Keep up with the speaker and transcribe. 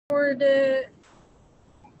record it.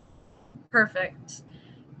 Perfect.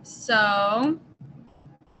 So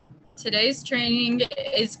today's training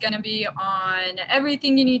is going to be on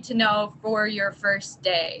everything you need to know for your first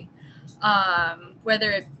day,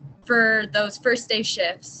 whether for those first day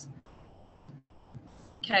shifts.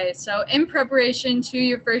 Okay, so in preparation to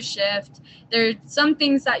your first shift, there's some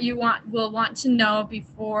things that you will want to know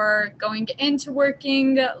before going into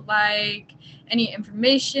working, like any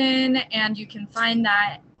information, and you can find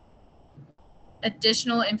that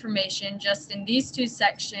additional information just in these two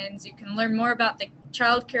sections. You can learn more about the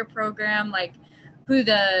childcare program, like who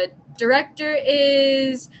the director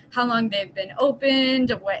is, how long they've been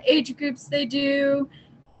opened, what age groups they do,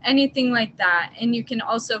 anything like that. And you can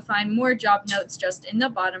also find more job notes just in the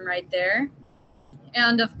bottom right there.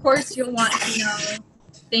 And of course, you'll want to know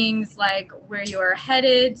things like where you are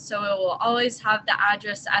headed, so it will always have the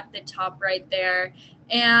address at the top right there,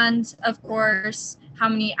 and of course how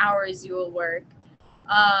many hours you will work.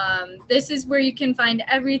 This is where you can find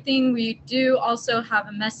everything. We do also have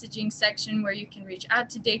a messaging section where you can reach out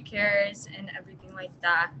to daycares and everything like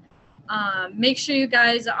that. Make sure you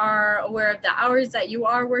guys are aware of the hours that you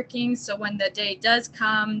are working, so when the day does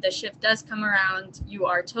come, the shift does come around, you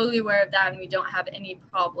are totally aware of that and we don't have any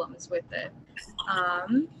problems with it.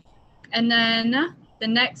 And then the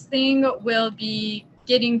next thing will be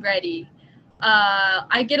getting ready.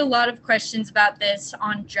 I get a lot of questions about this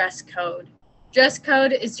on dress code. Dress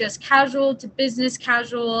code is just casual to business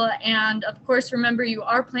casual, and of course remember you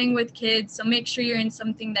are playing with kids, so make sure you're in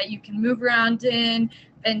something that you can move around in,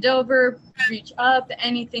 bend over, reach up,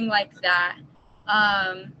 anything like that.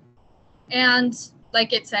 And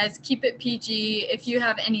like it says, keep it PG. If you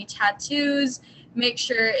have any tattoos, make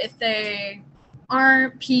sure if they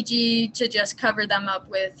aren't PG to just cover them up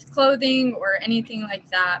with clothing or anything like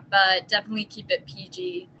that, but definitely keep it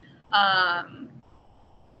PG.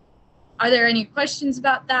 Are there any questions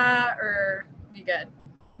about that, or you good?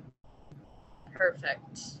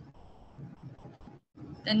 Perfect.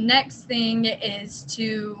 The next thing is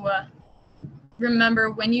to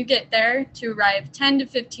remember when you get there to arrive 10 to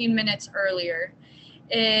 15 minutes earlier.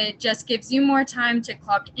 It just gives you more time to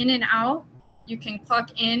clock in and out. You can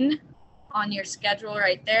clock in on your schedule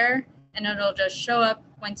right there, and it'll just show up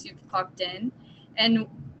once you've clocked in. And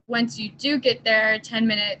once you do get there 10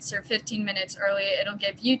 minutes or 15 minutes early, it'll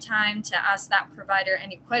give you time to ask that provider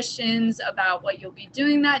any questions about what you'll be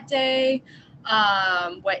doing that day,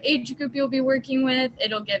 what age group you'll be working with.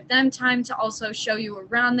 It'll give them time to also show you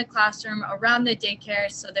around the classroom, around the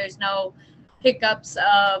daycare, so there's no hiccups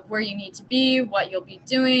of where you need to be, what you'll be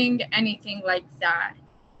doing, anything like that.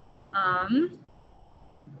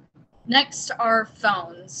 Next are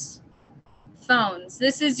phones. Phones.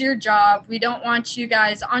 This is your job. We don't want you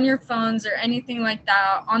guys on your phones or anything like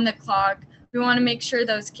that on the clock. We want to make sure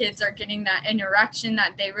those kids are getting that interaction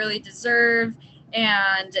that they really deserve,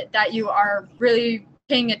 and that you are really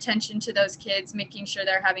paying attention to those kids, making sure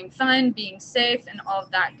they're having fun, being safe, and all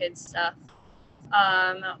of that good stuff.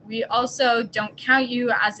 We also don't count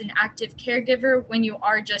you as an active caregiver when you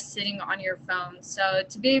are just sitting on your phone. So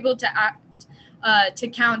to be able to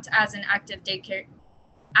count as an active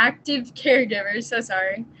caregiver, so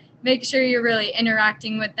sorry, make sure you're really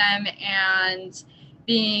interacting with them and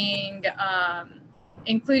being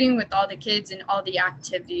including with all the kids and all the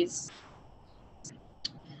activities.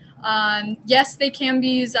 Yes, they can be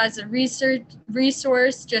used as a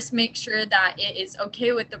resource. Just make sure that it is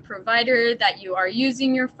okay with the provider that you are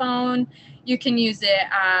using your phone. You can use it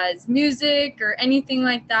as music or anything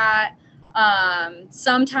like that.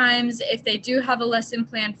 Sometimes if they do have a lesson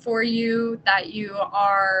plan for you that you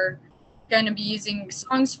are going to be using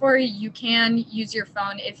songs for, you can use your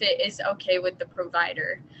phone if it is okay with the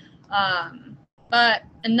provider. But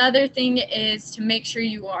another thing is to make sure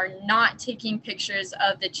you are not taking pictures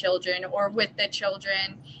of the children or with the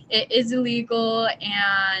children. It is illegal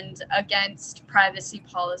and against privacy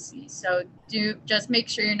policy. So just make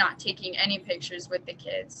sure you're not taking any pictures with the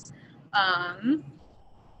kids.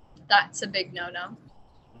 That's a big no-no.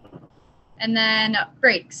 And then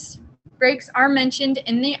breaks. Breaks are mentioned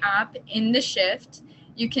in the app in the shift.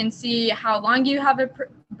 You can see how long you have a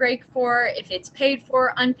break for, if it's paid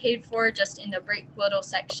for, unpaid for, just in the break little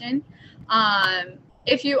section.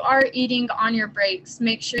 If you are eating on your breaks,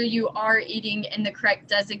 make sure you are eating in the correct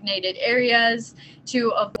designated areas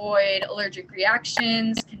to avoid allergic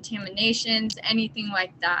reactions, contaminations, anything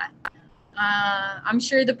like that. I'm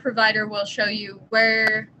sure the provider will show you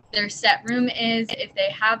where their set room is, if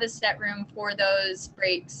they have a set room for those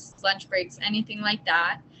breaks, lunch breaks, anything like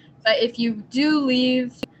that. But if you do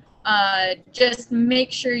leave, just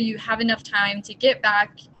make sure you have enough time to get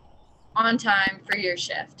back on time for your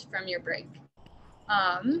shift from your break.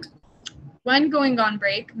 When going on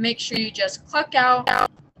break, make sure you just clock out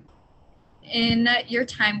in your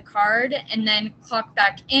time card and then clock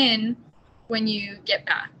back in when you get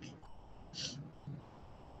back.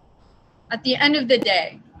 At the end of the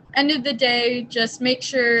day, just make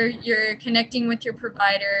sure you're connecting with your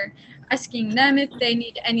provider, asking them if they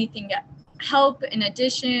need anything help in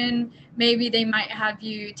addition. Maybe they might have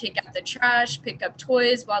you take out the trash, pick up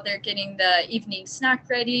toys while they're getting the evening snack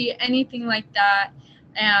ready, anything like that.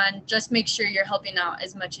 And just make sure you're helping out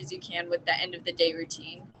as much as you can with the end of the day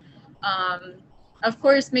routine. Of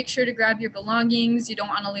course, make sure to grab your belongings. You don't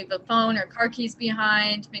want to leave a phone or car keys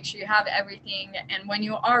behind. Make sure you have everything. And when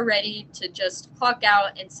you are ready, to just clock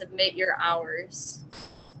out and submit your hours.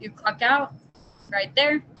 You clock out right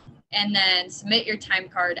there and then submit your time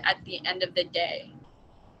card at the end of the day.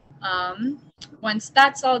 Once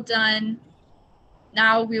that's all done,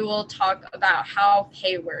 now we will talk about how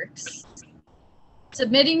pay works.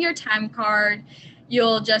 Submitting your time card,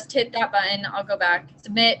 you'll just hit that button. I'll go back,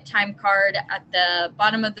 submit time card at the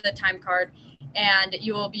bottom of the time card, and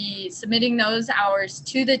you will be submitting those hours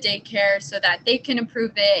to the daycare so that they can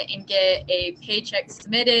approve it and get a paycheck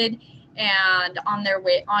submitted and on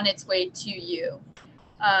its way to you.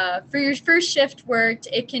 For your first shift worked,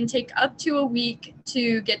 it can take up to a week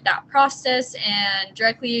to get that processed and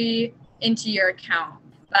directly into your account.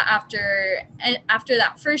 But after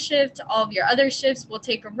that first shift, all of your other shifts will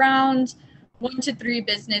take around 1 to 3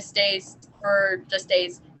 business days or just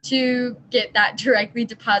days to get that directly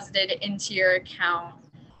deposited into your account.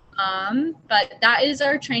 But that is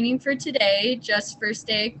our training for today, just first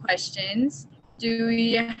day questions. Do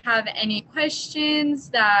we have any questions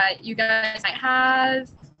that you guys might have?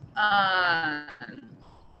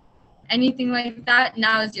 Anything like that?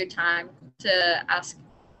 Now is your time to ask